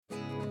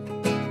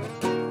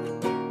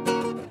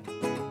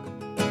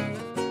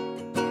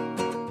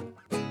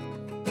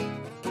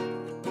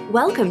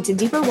Welcome to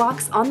Deeper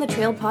Walks on the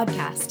Trail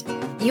podcast.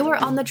 You are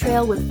on the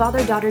trail with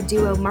father-daughter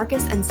duo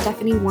Marcus and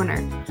Stephanie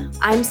Warner.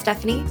 I'm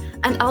Stephanie,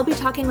 and I'll be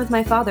talking with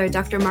my father,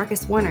 Dr.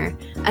 Marcus Warner,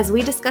 as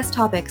we discuss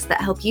topics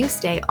that help you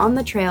stay on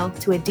the trail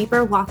to a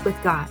deeper walk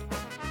with God.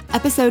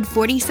 Episode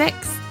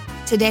 46.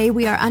 Today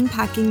we are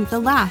unpacking the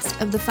last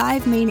of the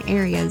 5 main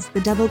areas the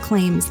devil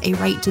claims a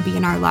right to be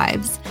in our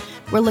lives.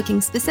 We're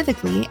looking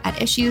specifically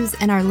at issues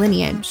in our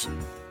lineage.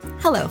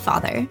 Hello,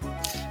 Father.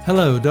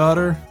 Hello,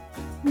 daughter.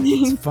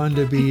 It's fun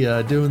to be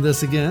doing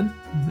this again.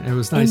 It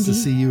was nice to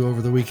see you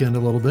over the weekend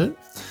a little bit.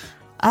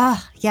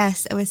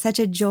 Yes, it was such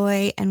a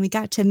joy, and we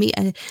got to meet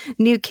a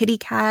new kitty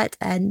cat,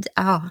 and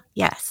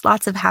yes,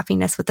 lots of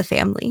happiness with the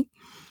family.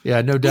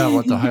 Yeah, no doubt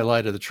what the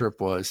highlight of the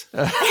trip was.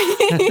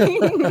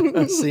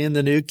 Seeing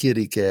the new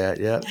kitty cat,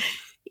 yeah.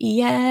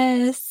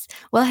 Yes.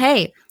 Well,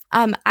 hey,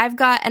 I've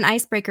got an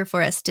icebreaker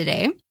for us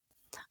today.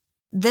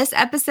 This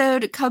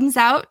episode comes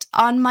out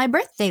on my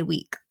birthday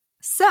week.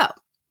 So,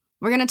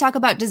 we're going to talk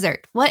about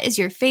dessert. What is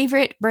your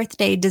favorite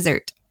birthday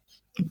dessert?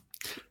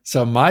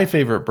 So my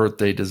favorite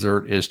birthday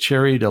dessert is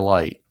Cherry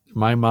Delight.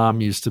 My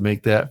mom used to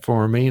make that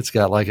for me. It's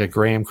got like a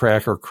graham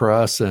cracker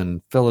crust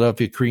and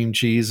Philadelphia cream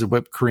cheese and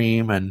whipped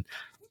cream and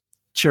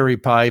cherry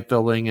pie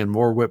filling and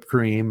more whipped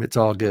cream. It's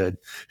all good.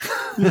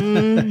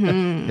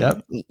 Mm-hmm.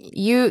 Yep.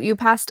 You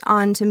passed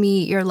on to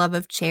me your love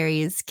of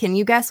cherries. Can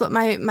you guess what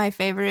my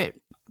favorite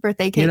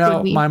birthday cake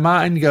would be? My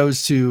mind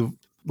goes to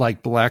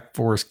like Black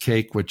Forest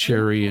cake with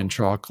cherry and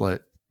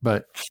chocolate,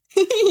 but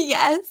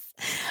yes,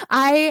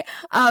 I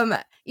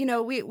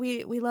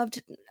we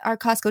loved our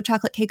Costco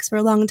chocolate cakes for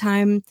a long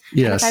time.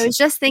 Yes. And if I was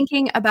just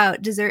thinking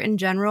about dessert in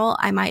general,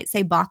 I might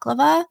say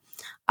baklava.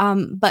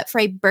 But for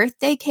a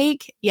birthday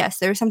cake, yes,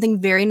 there's something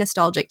very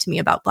nostalgic to me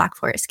about Black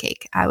Forest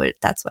cake.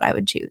 That's what I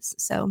would choose.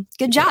 So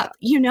good job.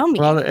 You know me.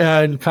 Well,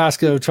 and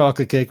Costco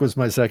chocolate cake was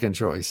my second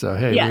choice. So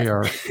hey, yes. We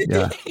are,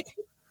 yeah.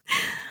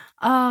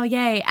 Oh,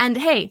 yay. And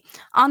hey,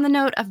 on the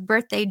note of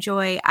birthday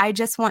joy, I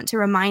just want to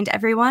remind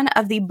everyone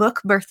of the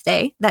book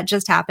birthday that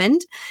just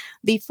happened.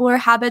 The 4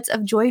 Habits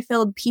of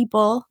Joy-Filled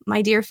People,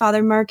 my dear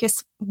father,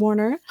 Marcus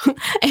Warner,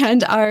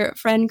 and our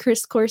friend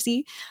Chris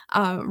Corsi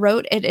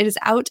wrote. It is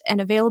out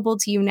and available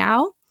to you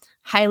now.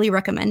 Highly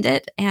recommend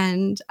it.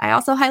 And I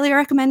also highly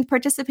recommend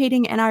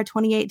participating in our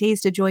 28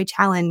 Days to Joy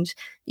challenge.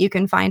 You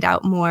can find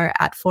out more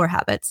at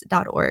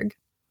 4habits.org.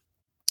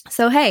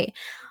 So, hey,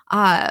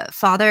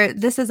 Father,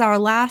 this is our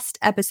last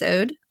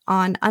episode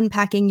on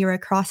unpacking your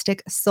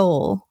acrostic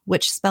soul,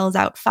 which spells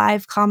out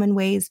 5 common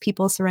ways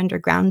people surrender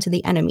ground to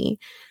the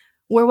enemy.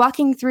 We're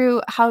walking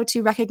through how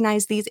to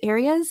recognize these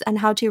areas and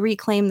how to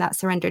reclaim that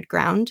surrendered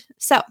ground.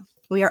 So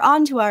we are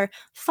on to our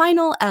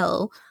final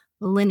L,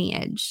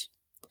 lineage.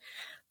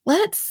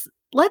 Let's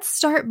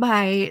start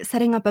by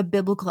setting up a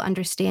biblical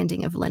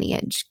understanding of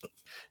lineage.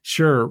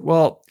 Sure.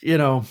 Well,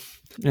 in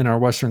our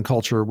Western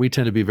culture, we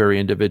tend to be very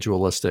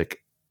individualistic.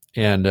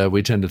 And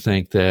we tend to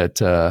think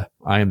that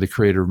I am the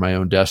creator of my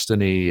own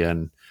destiny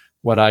and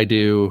what I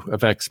do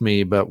affects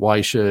me, but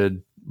why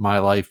should my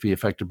life be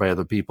affected by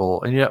other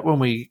people? And yet when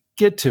we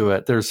get to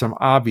it, there's some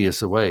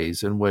obvious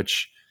ways in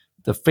which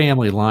the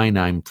family line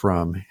I'm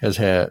from has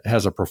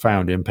a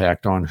profound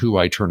impact on who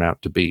I turn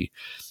out to be,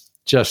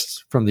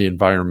 just from the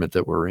environment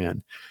that we're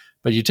in.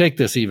 But you take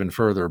this even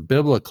further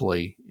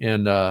biblically,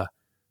 and the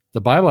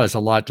Bible has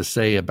a lot to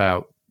say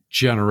about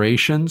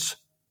generations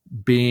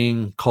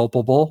being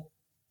culpable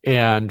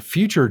and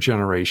future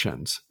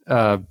generations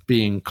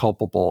being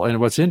culpable. And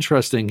what's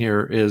interesting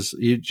here is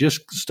you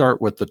just start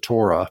with the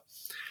Torah.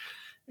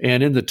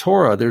 And in the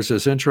Torah, there's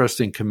this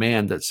interesting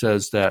command that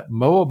says that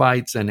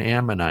Moabites and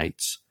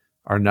Ammonites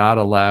are not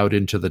allowed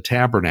into the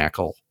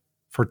tabernacle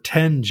for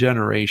 10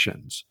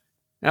 generations.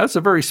 Now, that's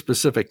a very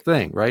specific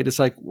thing, right? It's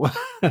like,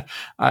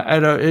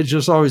 it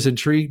just always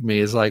intrigued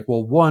me. It's like,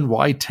 well, one,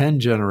 why 10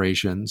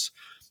 generations?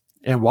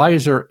 And why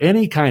is there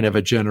any kind of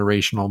a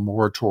generational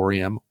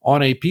moratorium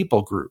on a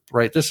people group,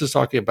 right? This is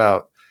talking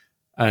about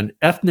an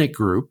ethnic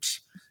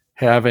groups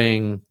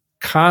having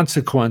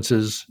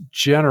consequences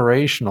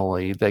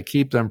generationally that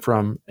keep them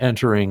from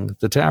entering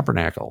the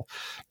tabernacle.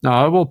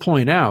 Now, I will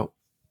point out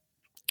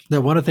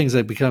that one of the things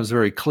that becomes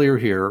very clear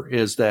here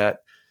is that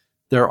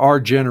there are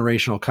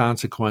generational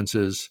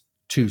consequences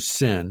to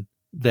sin.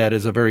 That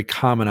is a very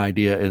common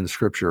idea in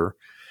Scripture.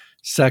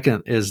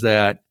 Second is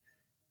that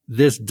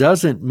this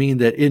doesn't mean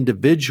that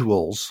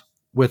individuals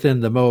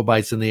within the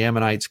Moabites and the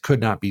Ammonites could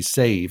not be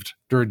saved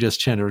during just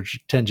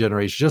 10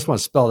 generations. Just want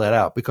to spell that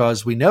out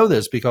because we know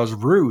this because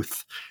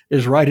Ruth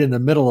is right in the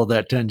middle of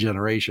that 10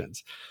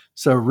 generations.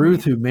 So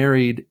Ruth, who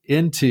married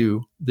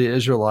into the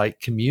Israelite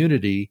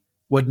community,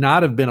 would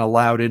not have been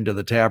allowed into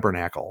the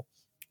tabernacle,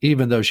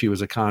 even though she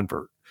was a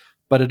convert.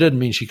 But it didn't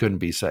mean she couldn't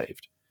be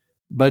saved.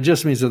 But it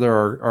just means that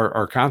there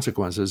are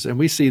consequences. And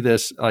we see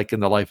this like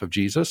in the life of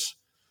Jesus.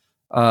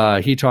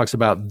 He talks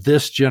about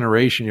this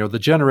generation, the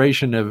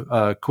generation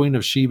of Queen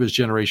of Sheba's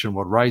generation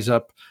will rise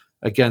up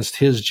against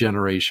his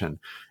generation.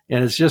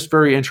 And it's just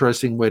very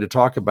interesting way to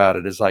talk about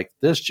it. It's like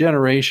this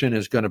generation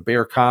is going to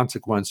bear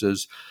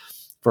consequences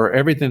for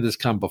everything that's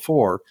come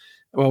before.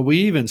 Well, we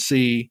even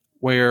see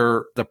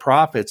where the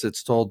prophets,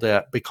 it's told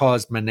that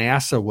because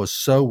Manasseh was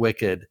so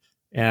wicked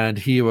and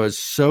he was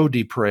so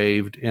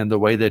depraved in the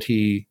way that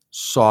he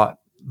sought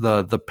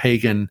the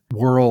pagan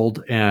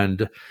world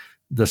and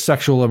the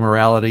sexual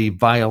immorality,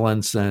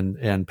 violence,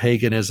 and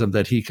paganism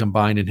that he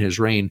combined in his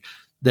reign,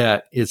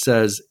 that it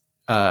says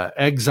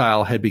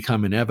exile had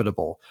become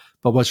inevitable.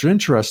 But what's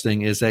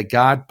interesting is that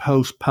God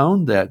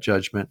postponed that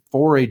judgment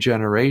for a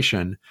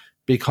generation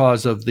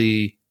because of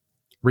the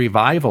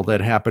revival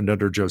that happened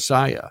under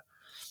Josiah.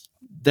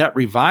 That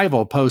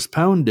revival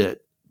postponed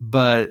it,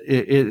 but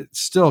it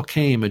still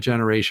came a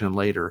generation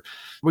later.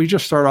 We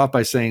just start off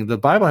by saying the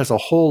Bible has a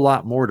whole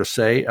lot more to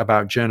say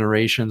about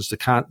generations, the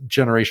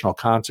generational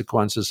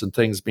consequences and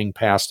things being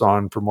passed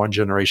on from one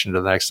generation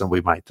to the next than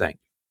we might think.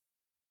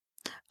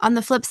 On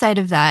the flip side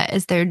of that,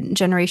 is there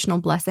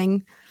generational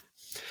blessing?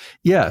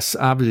 Yes,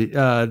 obviously.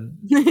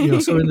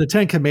 So in the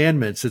Ten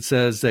Commandments, it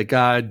says that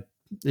God,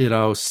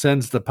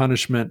 sends the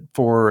punishment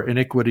for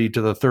iniquity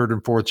to the third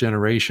and fourth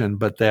generation,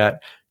 but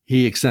that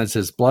he extends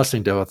his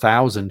blessing to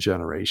 1,000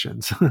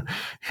 generations.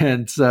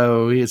 And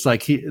so it's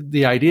like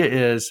the idea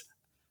is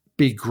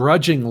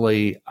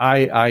begrudgingly,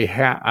 I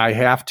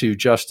have to,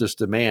 justice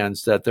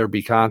demands that there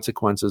be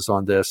consequences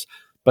on this,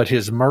 but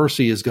his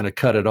mercy is going to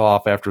cut it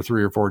off after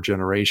 3 or 4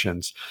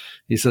 generations.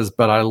 He says,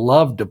 but I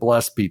love to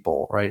bless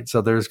people, right?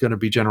 So there's going to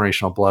be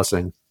generational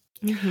blessing.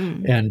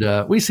 Mm-hmm.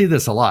 And we see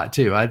this a lot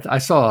too. I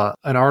saw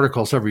an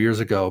article several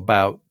years ago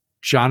about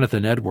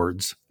Jonathan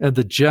Edwards and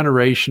the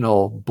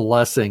generational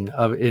blessing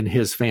in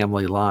his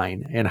family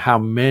line and how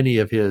many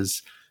of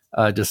his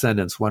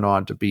descendants went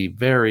on to be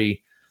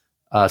very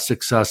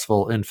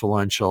successful,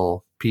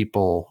 influential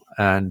people.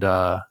 And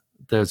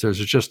there's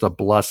just a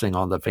blessing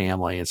on the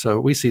family. And so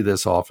we see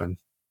this often.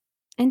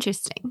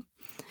 Interesting.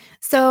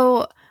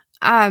 So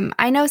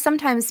I know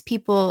sometimes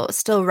people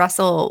still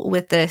wrestle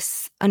with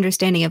this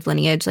understanding of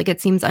lineage. Like it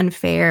seems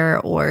unfair,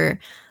 or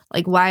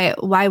like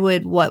why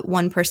would what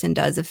one person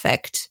does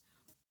affect,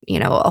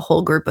 a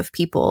whole group of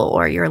people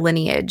or your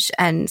lineage?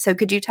 And so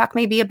could you talk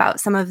maybe about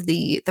some of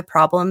the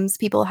problems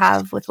people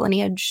have with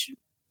lineage?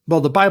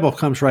 Well, the Bible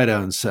comes right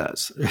out and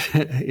says,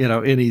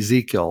 in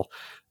Ezekiel,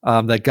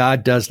 that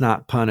God does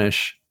not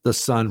punish the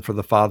son for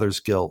the father's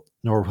guilt,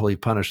 nor will he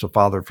punish the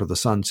father for the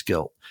son's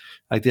guilt.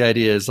 Like the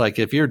idea is like,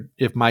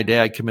 if my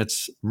dad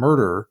commits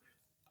murder,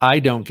 I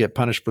don't get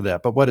punished for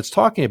that. But what it's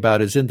talking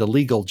about is in the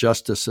legal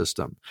justice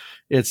system.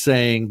 It's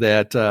saying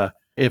that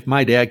if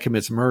my dad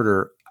commits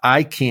murder,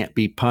 I can't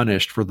be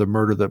punished for the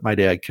murder that my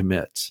dad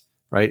commits.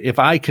 Right? If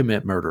I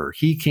commit murder,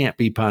 he can't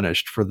be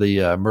punished for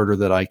the murder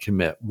that I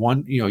commit.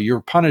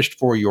 You're punished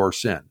for your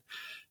sin.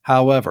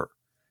 However,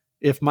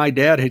 if my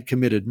dad had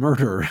committed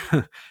murder,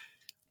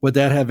 would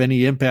that have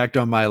any impact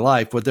on my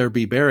life? Would there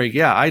be buried?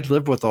 Yeah, I'd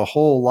live with a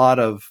whole lot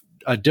of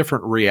a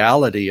different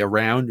reality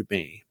around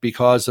me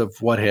because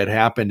of what had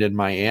happened in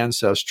my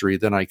ancestry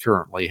than I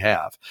currently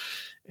have.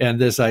 And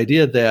this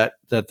idea that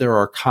there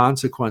are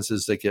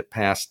consequences that get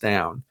passed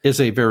down is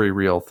a very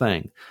real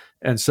thing.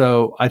 And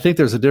so I think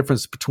there's a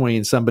difference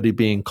between somebody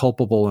being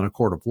culpable in a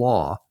court of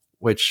law,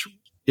 which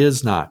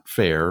is not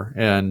fair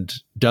and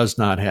does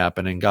not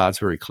happen, and God's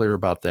very clear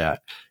about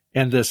that,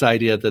 and this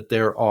idea that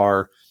there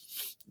are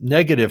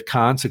negative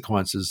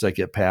consequences that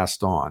get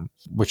passed on,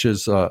 which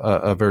is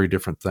a very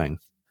different thing.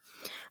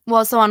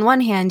 Well, so on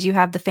one hand, you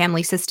have the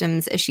family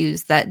systems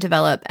issues that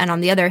develop. And on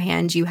the other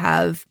hand, you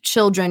have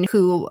children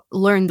who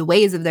learn the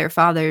ways of their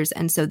fathers.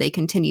 And so they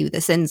continue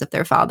the sins of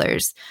their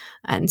fathers.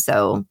 And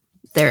so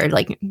they're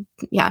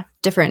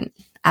different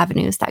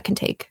avenues that can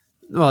take.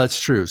 Well,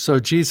 that's true. So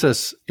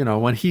Jesus,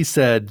 when he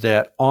said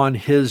that on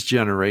his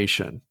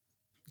generation,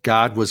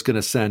 God was going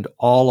to send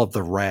all of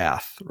the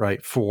wrath,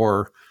 right,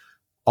 for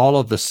all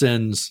of the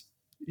sins,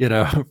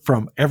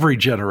 from every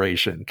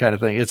generation kind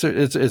of thing. It's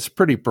a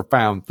pretty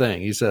profound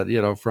thing. He said,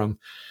 from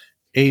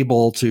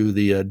Abel to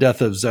the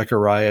death of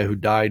Zechariah, who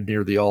died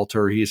near the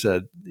altar, he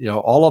said,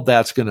 all of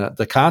that's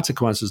the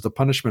consequences, the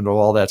punishment of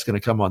all that's going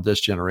to come on this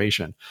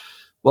generation.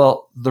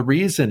 Well, the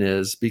reason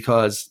is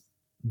because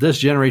this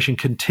generation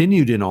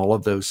continued in all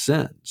of those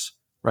sins,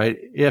 right?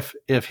 If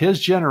his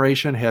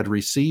generation had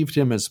received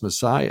him as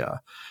Messiah,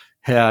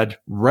 had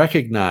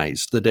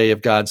recognized the day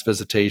of God's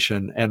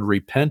visitation and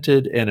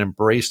repented and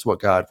embraced what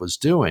God was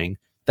doing,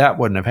 that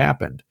wouldn't have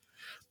happened.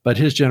 But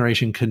his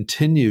generation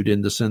continued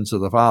in the sins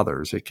of the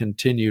fathers. It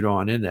continued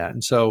on in that.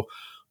 And so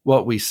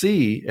what we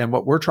see and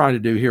what we're trying to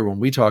do here when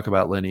we talk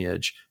about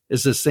lineage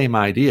is the same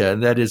idea.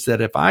 And that is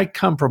that if I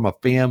come from a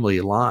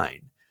family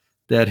line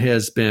that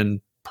has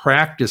been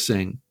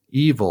practicing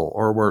evil,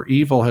 or where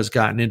evil has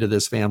gotten into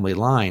this family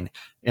line,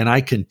 and I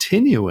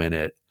continue in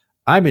it,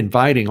 I'm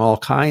inviting all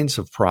kinds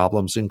of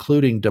problems,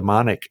 including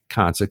demonic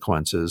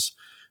consequences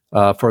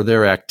for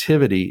their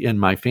activity in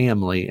my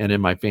family and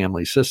in my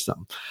family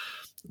system.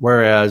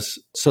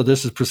 So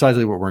this is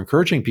precisely what we're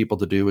encouraging people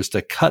to do, is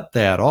to cut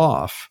that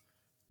off,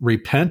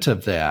 repent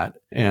of that,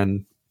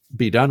 and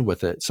be done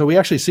with it. So we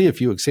actually see a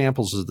few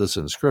examples of this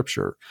in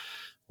Scripture,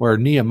 where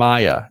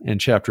Nehemiah in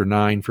chapter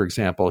 9, for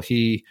example,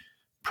 he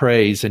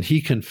prays and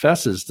he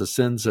confesses the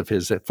sins of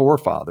his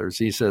forefathers.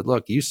 He said,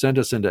 look, you sent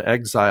us into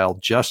exile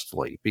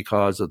justly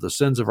because of the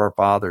sins of our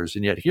fathers.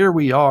 And yet here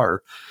we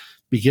are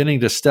beginning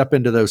to step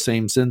into those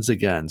same sins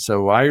again.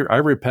 So I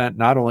repent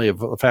not only of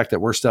the fact that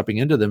we're stepping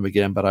into them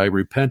again, but I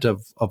repent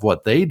of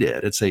what they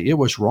did and say it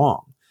was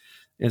wrong.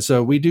 And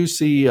so we do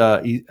see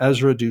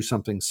Ezra do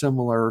something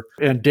similar,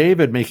 and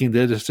David making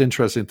this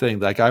interesting thing.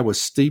 Like, I was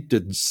steeped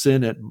in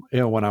sin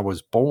when I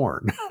was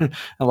born.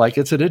 Like,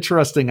 it's an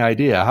interesting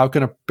idea. How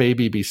can a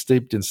baby be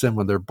steeped in sin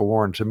when they're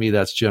born? To me,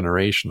 that's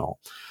generational.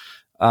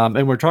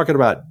 And we're talking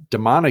about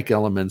demonic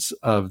elements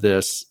of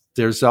this.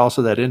 There's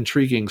also that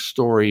intriguing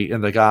story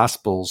in the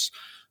Gospels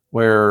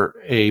where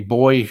a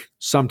boy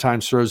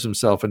sometimes throws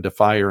himself into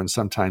fire and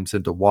sometimes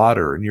into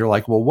water. And you're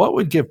like, well, what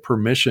would give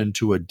permission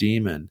to a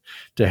demon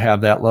to have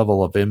that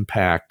level of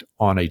impact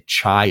on a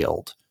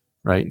child,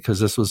 right? Because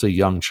this was a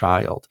young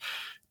child.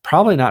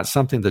 Probably not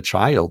something the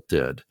child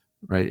did,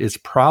 right? It's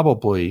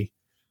probably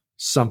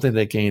something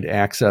that gained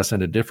access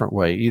in a different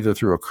way, either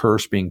through a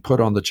curse being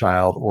put on the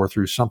child or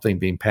through something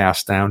being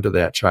passed down to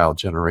that child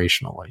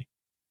generationally.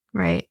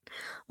 Right.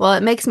 Well,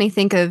 it makes me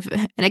think of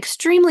an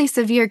extremely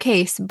severe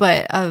case,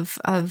 but of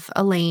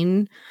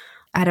Elaine.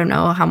 I don't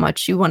know how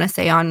much you want to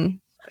say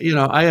on.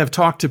 I have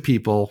talked to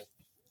people,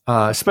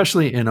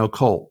 especially in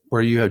occult,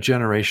 where you have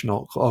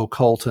generational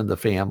occult in the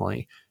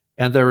family,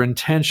 and they're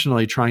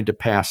intentionally trying to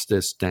pass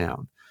this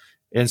down.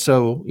 And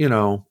so,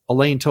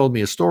 Elaine told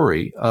me a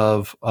story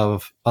of we're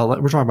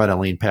talking about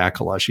Elaine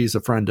Pakala. She's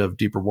a friend of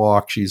Deeper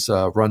Walk. She's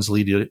runs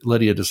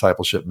Lydia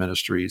Discipleship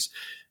Ministries,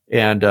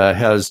 and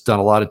has done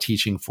a lot of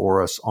teaching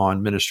for us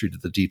on ministry to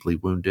the deeply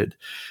wounded.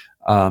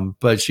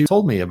 But she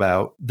told me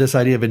about this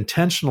idea of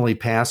intentionally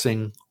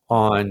passing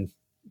on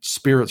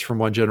spirits from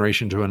one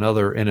generation to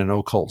another in an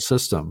occult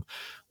system,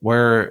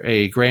 where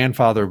a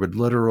grandfather would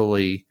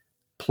literally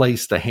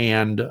place the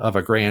hand of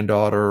a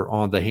granddaughter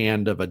on the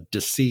hand of a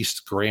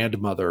deceased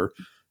grandmother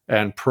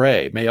and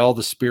pray, may all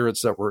the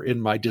spirits that were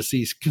in my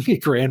deceased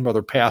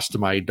grandmother pass to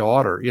my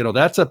daughter.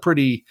 That's a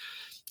pretty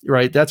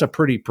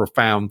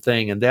profound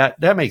thing. And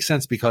that makes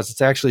sense because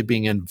it's actually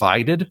being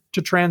invited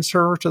to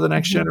transfer to the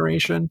next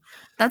generation.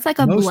 That's like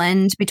a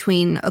blend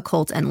between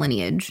occult and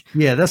lineage.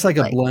 Yeah, that's like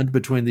a blend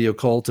between the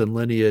occult and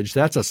lineage.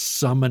 That's a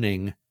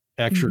summoning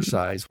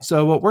exercise. Mm-hmm.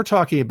 So what we're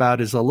talking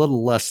about is a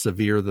little less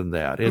severe than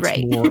that. It's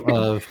more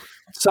of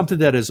something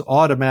that is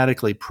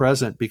automatically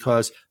present,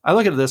 because I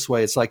look at it this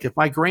way. It's like if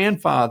my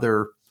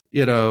grandfather,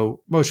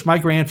 my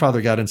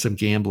grandfather got in some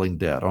gambling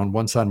debt. On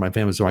one side of my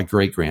family was my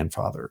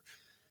great-grandfather.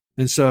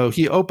 And so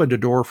he opened a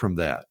door from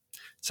that.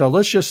 So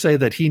let's just say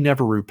that he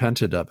never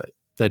repented of it,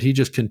 that he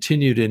just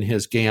continued in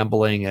his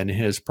gambling and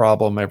his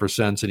problem ever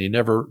since, and he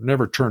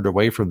never turned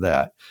away from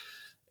that.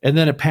 And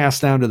then it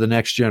passed down to the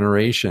next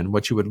generation.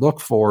 What you would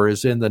look for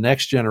is in the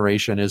next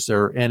generation, is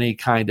there any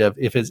kind of,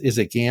 is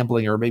it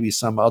gambling or maybe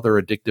some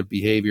other addictive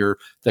behavior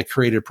that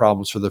created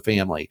problems for the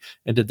family?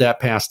 And did that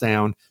pass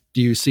down?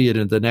 Do you see it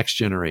in the next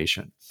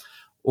generation?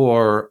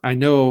 Or I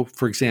know,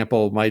 for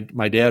example,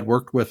 my dad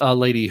worked with a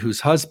lady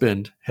whose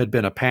husband had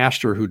been a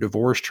pastor who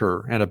divorced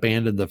her and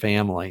abandoned the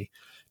family.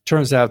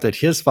 Turns out that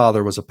his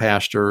father was a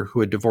pastor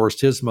who had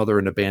divorced his mother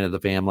and abandoned the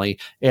family,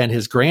 and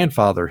his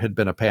grandfather had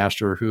been a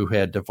pastor who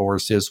had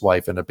divorced his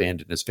wife and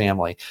abandoned his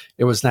family.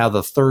 It was now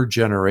the third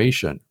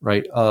generation,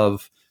 right,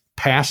 of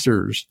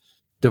pastors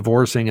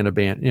divorcing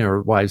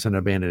and wives and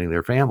abandoning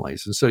their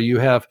families. And so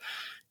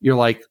you're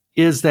like,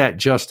 is that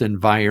just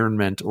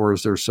environment, or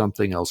is there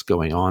something else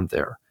going on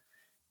there?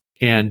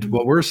 And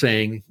what we're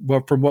saying,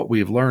 from what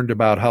we've learned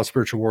about how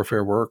spiritual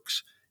warfare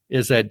works,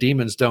 is that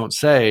demons don't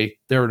say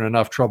they're in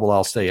enough trouble,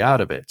 I'll stay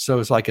out of it. So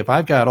it's like, if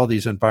I've got all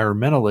these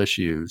environmental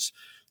issues,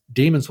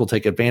 demons will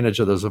take advantage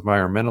of those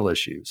environmental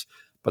issues.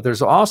 But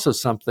there's also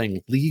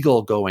something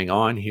legal going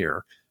on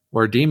here,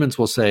 where demons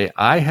will say,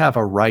 I have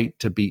a right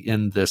to be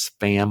in this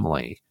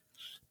family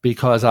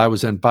because I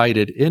was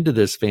invited into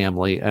this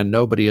family and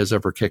nobody has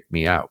ever kicked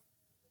me out.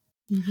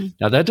 Mm-hmm.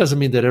 Now, that doesn't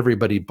mean that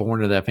everybody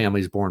born in that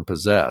family is born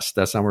possessed.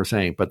 That's not what we're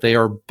saying. But they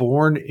are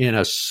born in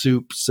a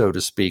soup, so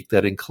to speak,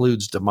 that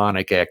includes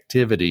demonic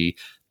activity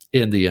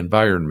in the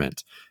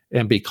environment.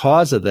 And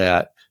because of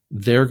that,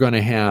 they're going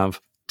to have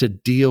to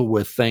deal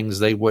with things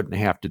they wouldn't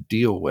have to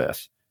deal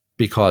with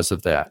because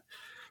of that.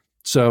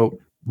 So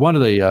one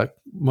of the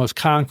most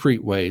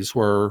concrete ways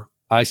where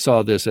I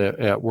saw this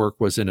at work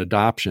was in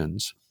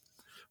adoptions,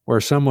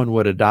 where someone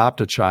would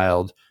adopt a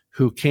child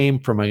who came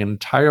from an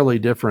entirely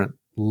different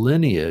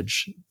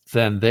lineage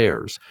than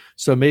theirs.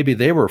 So maybe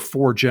they were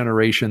 4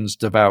 generations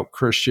devout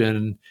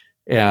Christian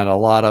and a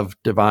lot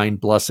of divine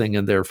blessing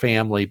in their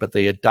family, but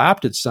they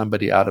adopted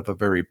somebody out of a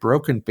very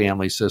broken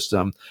family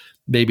system.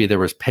 Maybe there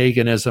was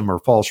paganism or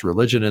false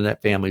religion in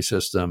that family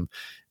system.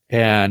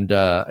 And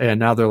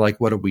now they're like,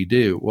 what do we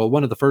do? Well,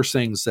 one of the first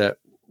things that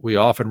we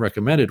often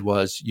recommended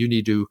was you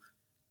need to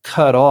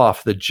cut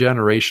off the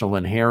generational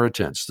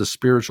inheritance, the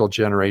spiritual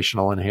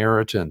generational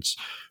inheritance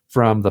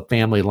from the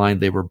family line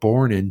they were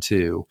born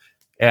into,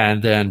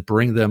 and then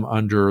bring them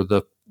under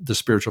the the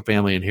spiritual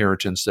family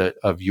inheritance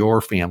of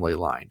your family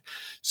line.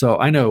 So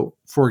I know,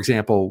 for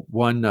example,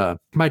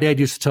 my dad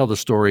used to tell the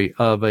story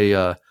of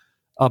a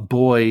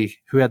boy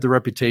who had the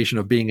reputation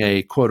of being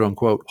a quote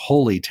unquote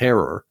holy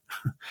terror.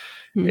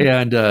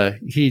 And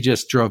he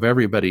just drove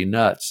everybody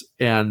nuts.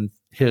 And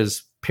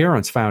his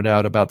parents found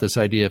out about this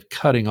idea of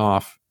cutting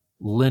off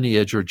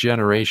lineage or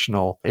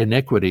generational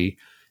iniquity.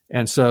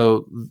 And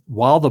so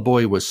while the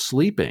boy was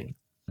sleeping,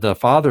 the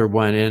father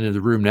went into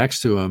the room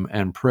next to him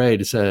and prayed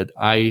and said,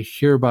 I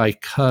hereby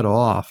cut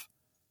off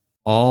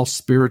all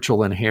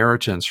spiritual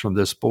inheritance from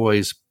this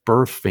boy's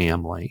birth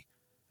family.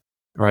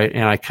 Right.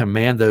 And I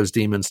command those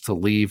demons to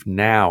leave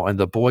now. And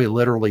the boy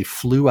literally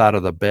flew out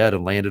of the bed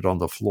and landed on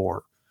the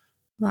floor.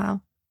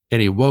 Wow.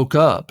 And he woke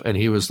up and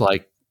he was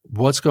like,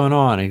 what's going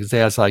on? And his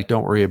dad's like,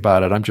 don't worry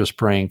about it. I'm just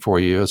praying for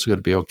you. It's going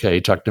to be okay.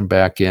 Tucked him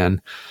back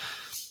in.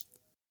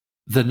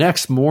 The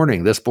next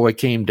morning, this boy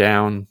came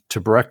down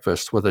to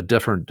breakfast with a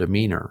different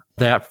demeanor.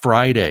 That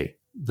Friday,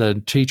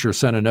 the teacher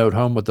sent a note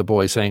home with the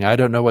boy saying, I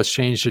don't know what's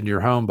changed in your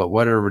home, but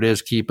whatever it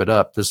is, keep it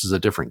up. This is a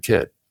different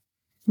kid.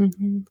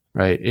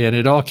 Right. And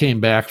it all came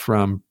back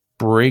from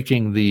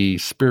breaking the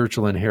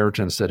spiritual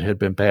inheritance that had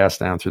been passed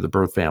down through the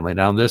birth family.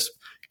 Now, in this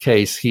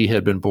case, he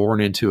had been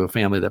born into a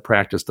family that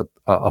practiced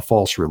a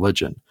false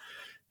religion.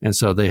 And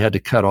so they had to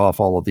cut off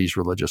all of these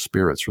religious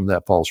spirits from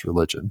that false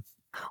religion.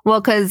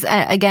 Well, because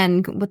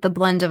again, with the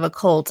blend of a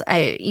cult,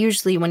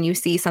 usually when you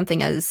see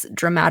something as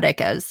dramatic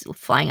as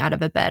flying out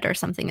of a bed or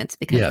something, it's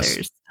because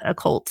there's a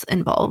cult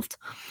involved.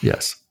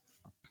 Yes.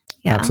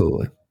 Yeah.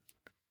 Absolutely.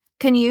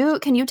 Can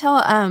you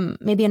tell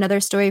maybe another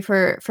story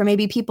for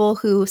maybe people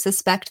who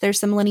suspect there's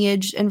some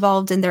lineage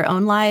involved in their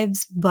own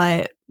lives,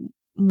 but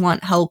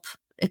want help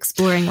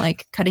exploring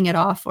like cutting it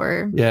off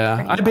or?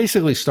 Yeah, I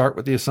basically start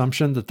with the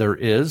assumption that there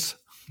is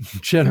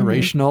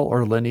generational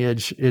or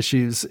lineage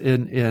issues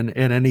in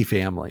any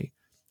family.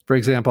 For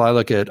example, I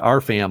look at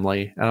our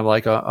family and I'm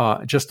like,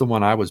 just the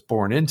one I was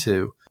born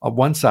into. On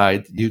one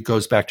side, it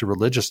goes back to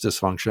religious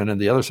dysfunction,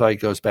 and the other side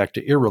goes back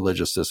to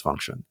irreligious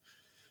dysfunction.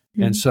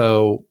 And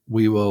so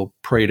we will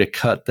pray to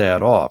cut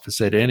that off. It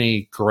said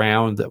any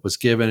ground that was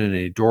given and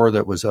any door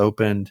that was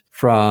opened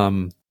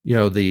from,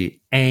 the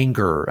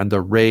anger and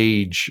the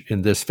rage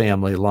in this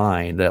family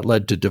line that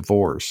led to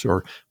divorce,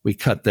 or we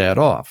cut that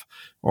off.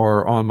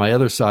 Or on my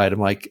other side, I'm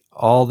like,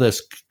 all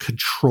this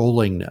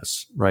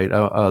controllingness, right?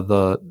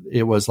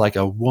 It was like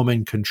a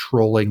woman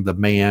controlling the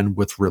man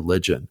with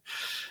religion.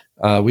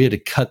 We had to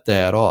cut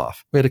that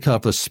off. We had to cut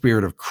off the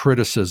spirit of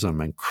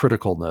criticism and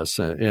criticalness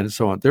and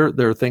so on.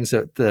 There are things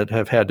that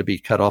have had to be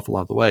cut off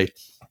along the way.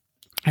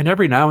 And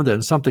every now and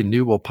then something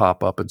new will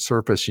pop up and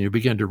surface, and you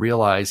begin to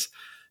realize,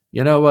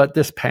 you know what,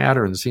 this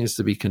pattern seems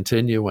to be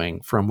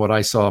continuing from what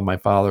I saw in my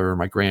father or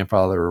my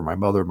grandfather or my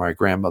mother or my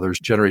grandmother's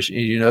generation.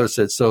 And you notice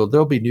it. So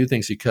there'll be new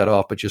things you cut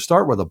off, but you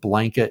start with a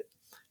blanket.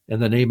 In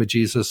the name of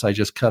Jesus, I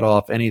just cut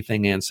off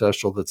anything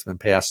ancestral that's been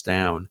passed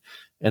down.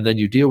 And then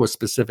you deal with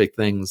specific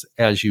things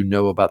as you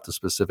know about the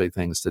specific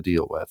things to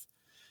deal with.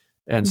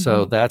 And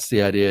so that's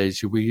the idea,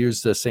 is we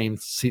use the same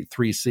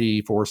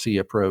 3C, 4C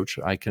approach.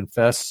 I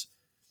confess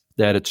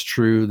that it's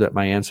true that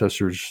my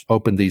ancestors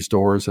opened these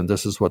doors and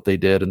this is what they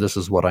did and this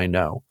is what I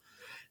know.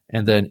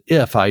 And then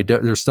if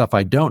there's stuff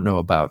I don't know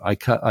about,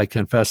 I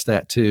confess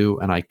that too,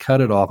 and I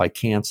cut it off. I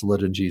cancel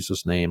it in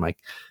Jesus' name. I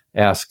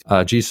ask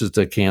Jesus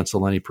to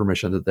cancel any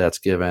permission that's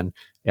given.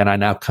 And I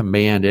now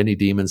command any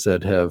demons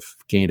that have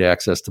gained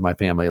access to my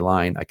family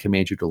line, I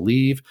command you to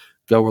leave,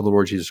 go where the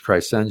Lord Jesus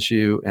Christ sends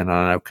you, and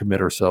I now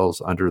commit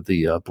ourselves under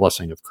the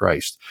blessing of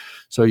Christ.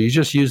 So you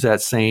just use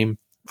that same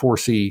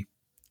 4C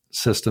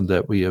system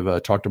that we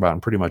have talked about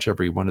in pretty much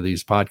every one of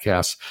these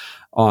podcasts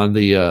on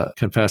the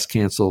confess,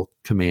 cancel,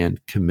 command,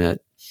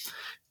 commit.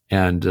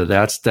 And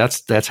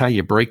that's how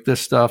you break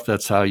this stuff.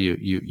 That's how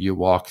you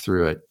walk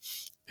through it.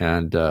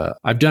 And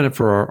I've done it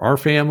for our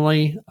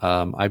family.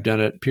 I've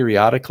done it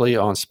periodically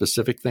on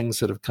specific things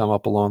that have come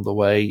up along the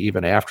way,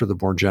 even after the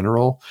more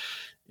general.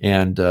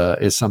 And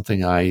it's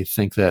something I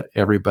think that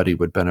everybody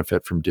would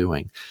benefit from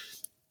doing.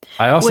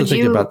 I also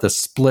think about the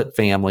split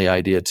family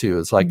idea too.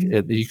 It's like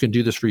you can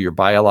do this for your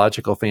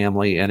biological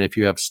family, and if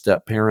you have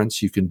step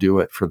parents, you can do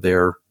it for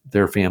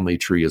their family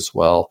tree as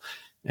well.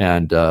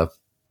 And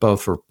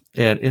both for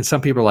and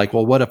some people are like,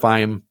 well, what if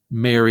I'm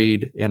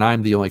married and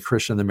I'm the only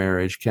Christian in the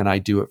marriage? Can I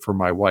do it for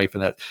my wife?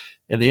 And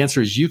the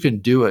answer is you can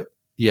do it.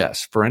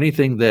 Yes, for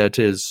anything that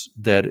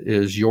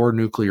is your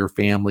nuclear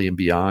family and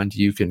beyond,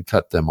 you can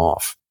cut them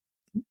off.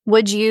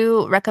 Would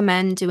you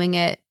recommend doing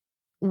it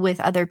with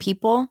other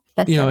people?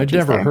 It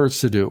never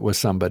hurts to do it with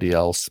somebody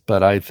else,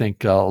 but I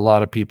think a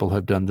lot of people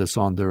have done this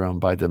on their own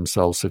by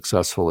themselves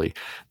successfully.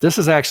 This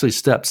is actually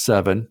step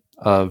 7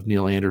 of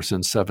Neil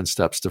Anderson's 7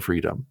 Steps to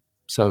Freedom.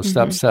 So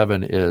step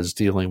 7 is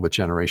dealing with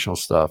generational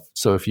stuff.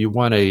 So if you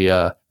want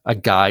a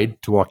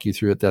guide to walk you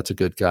through it, that's a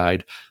good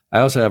guide. I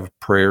also have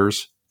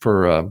prayers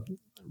for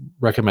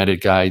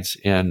recommended guides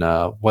in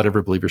What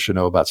Every Believer Should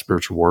Know About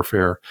Spiritual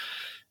Warfare.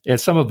 And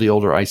some of the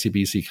older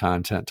ICBC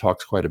content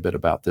talks quite a bit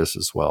about this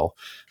as well.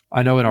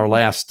 I know in our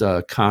last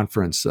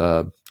conference,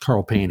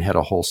 Carl Payne had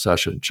a whole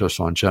session just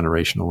on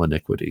generational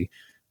iniquity.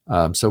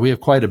 So we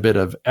have quite a bit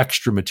of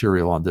extra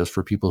material on this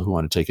for people who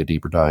want to take a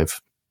deeper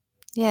dive.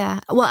 Yeah.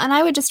 Well, and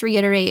I would just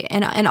reiterate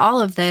in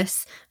all of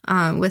this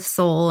with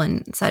soul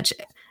and such,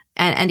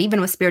 and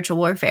even with spiritual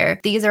warfare,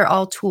 these are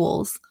all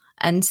tools.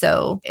 And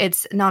so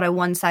it's not a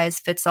one size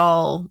fits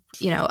all,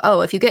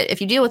 oh, if you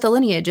deal with the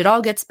lineage, it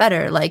all gets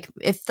better. Like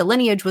if the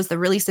lineage was the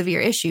really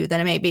severe issue,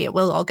 then maybe it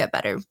will all get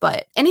better.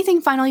 But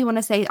anything final you want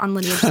to say on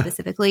lineage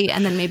specifically,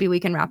 and then maybe we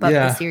can wrap up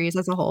the series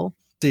as a whole.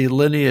 The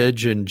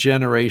lineage and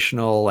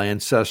generational,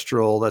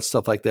 ancestral, that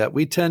stuff like that,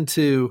 we tend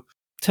to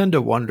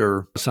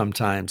wonder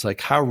sometimes,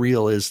 like, how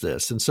real is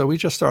this? And so we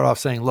just start off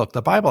saying, look,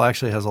 the Bible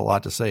actually has a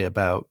lot to say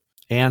about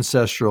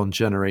ancestral and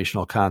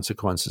generational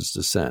consequences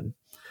to sin.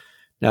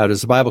 Now,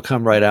 does the Bible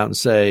come right out and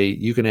say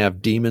you can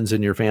have demons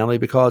in your family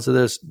because of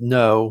this?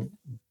 No,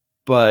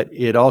 but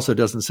it also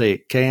doesn't say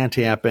it can't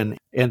happen.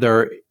 And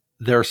there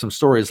are some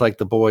stories like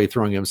the boy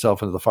throwing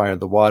himself into the fire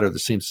and the water that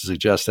seems to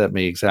suggest that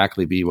may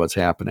exactly be what's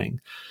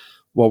happening.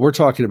 What we're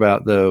talking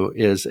about, though,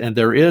 is, and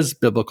there is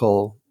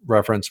biblical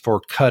reference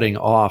for cutting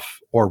off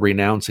or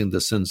renouncing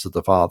the sins of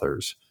the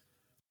fathers.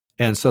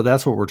 And so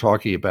that's what we're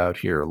talking about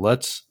here.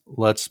 Let's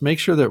make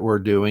sure that we're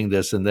doing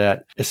this and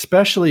that,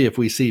 especially if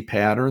we see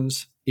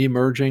patterns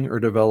emerging or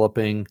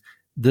developing.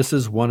 This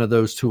is one of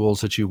those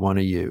tools that you want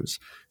to use.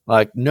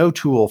 Like, no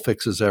tool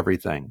fixes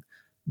everything,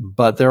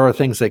 but there are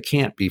things that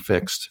can't be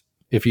fixed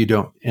if you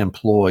don't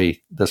employ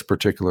this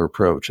particular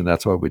approach. And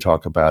that's why we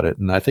talk about it.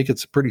 And I think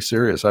it's pretty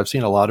serious. I've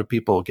seen a lot of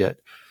people get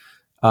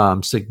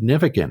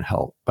significant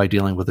help by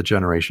dealing with the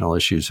generational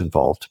issues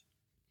involved.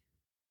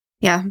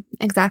 Yeah,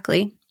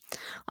 exactly.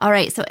 All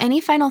right. So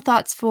any final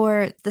thoughts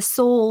for the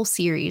Soul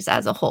series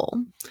as a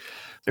whole?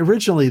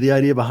 Originally, the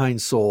idea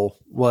behind Soul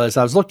was,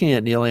 I was looking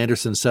at Neil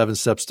Anderson's 7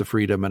 Steps to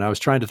Freedom, and I was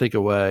trying to think a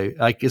way,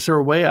 like, is there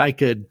a way I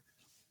could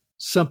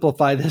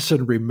simplify this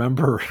and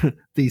remember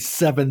these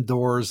 7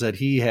 doors that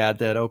he had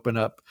that open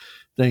up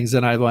things?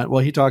 And I went,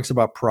 well, he talks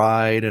about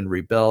pride and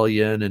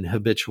rebellion and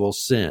habitual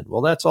sin.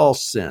 Well, that's all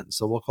sin.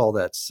 So we'll call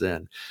that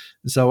sin.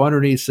 And so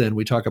underneath sin,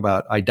 we talk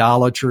about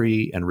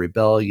idolatry and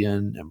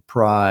rebellion and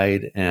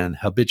pride and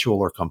habitual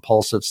or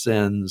compulsive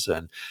sins,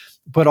 and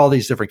put all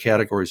these different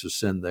categories of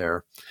sin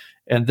there.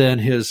 And then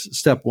his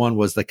step 1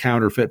 was the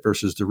counterfeit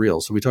versus the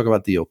real. So we talk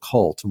about the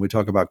occult, and we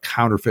talk about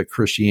counterfeit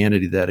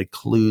Christianity that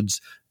includes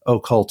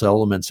occult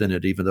elements in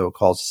it, even though it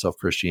calls itself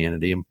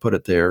Christianity, and put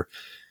it there.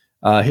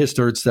 His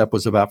third step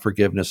was about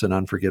forgiveness and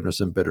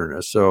unforgiveness and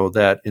bitterness. So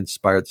that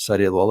inspired this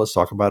idea, well, let's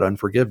talk about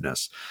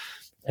unforgiveness.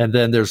 And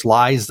then there's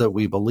lies that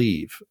we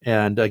believe.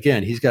 And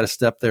again, he's got a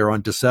step there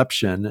on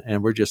deception,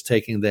 and we're just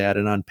taking that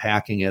and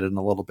unpacking it in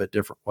a little bit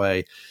different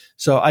way.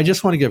 So I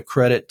just want to give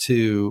credit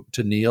to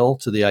Neil,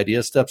 to the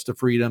idea Steps to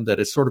Freedom, that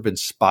has sort of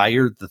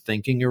inspired the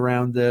thinking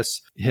around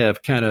this,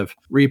 have kind of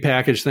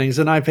repackaged things.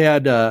 And I've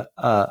had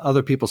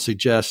other people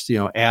suggest,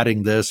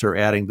 adding this or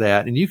adding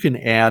that. And you can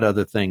add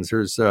other things.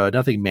 There's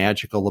nothing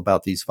magical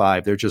about these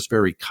 5. They're just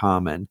very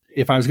common.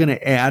 If I was going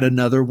to add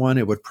another one,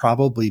 it would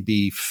probably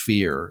be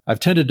fear. I've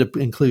tended to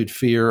include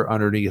fear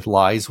underneath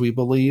lies we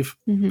believe,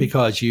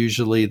 because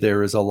usually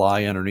there is a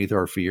lie underneath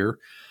our fear.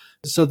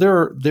 So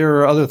there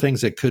are other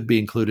things that could be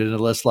included in a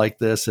list like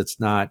this.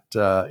 It's not,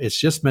 it's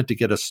just meant to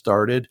get us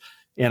started.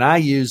 And I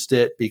used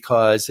it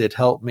because it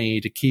helped me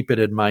to keep it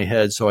in my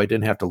head so I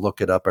didn't have to look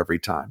it up every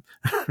time,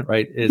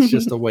 right? It's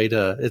just a way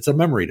it's a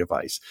memory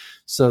device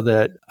so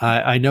that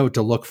I know what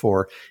to look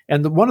for.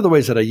 And one of the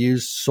ways that I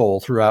used Soul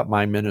throughout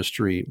my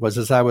ministry was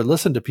as I would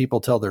listen to people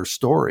tell their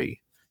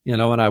story,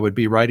 and I would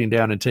be writing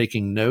down and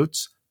taking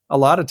notes. A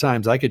lot of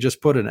times I could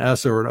just put an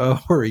S or an O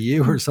or a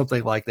U or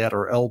something like that,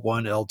 or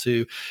L1,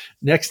 L2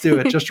 next to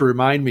it, just to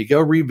remind me, go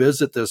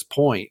revisit this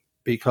point,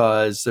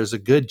 because there's a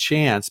good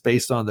chance,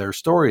 based on their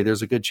story,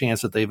 there's a good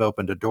chance that they've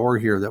opened a door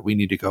here that we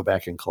need to go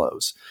back and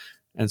close.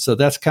 And so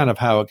that's kind of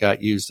how it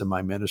got used in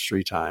my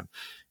ministry time.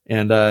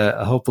 And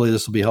hopefully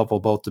this will be helpful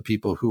both to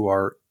people who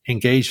are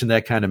engaged in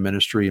that kind of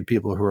ministry and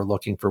people who are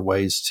looking for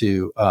ways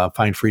to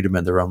find freedom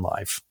in their own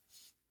life.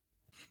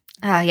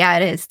 Yeah,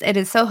 it is. It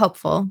is so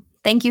helpful.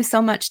 Thank you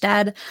so much,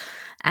 Dad.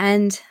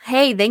 And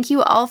hey, thank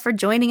you all for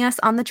joining us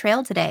on the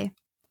trail today.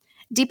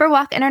 Deeper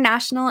Walk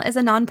International is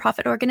a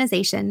nonprofit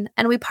organization,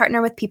 and we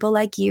partner with people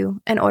like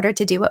you in order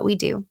to do what we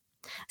do.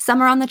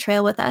 Some are on the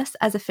trail with us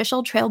as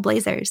official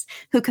trailblazers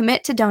who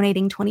commit to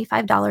donating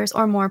 $25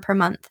 or more per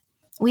month.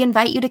 We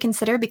invite you to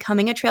consider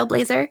becoming a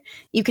trailblazer.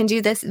 You can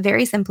do this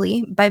very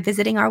simply by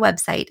visiting our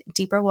website,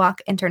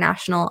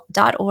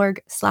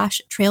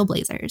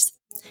 deeperwalkinternational.org/trailblazers.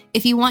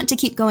 If you want to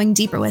keep going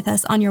deeper with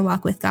us on your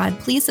walk with God,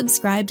 please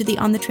subscribe to the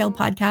On the Trail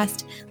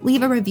podcast,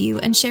 leave a review,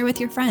 and share with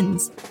your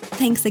friends.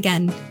 Thanks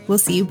again. We'll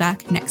see you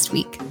back next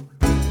week.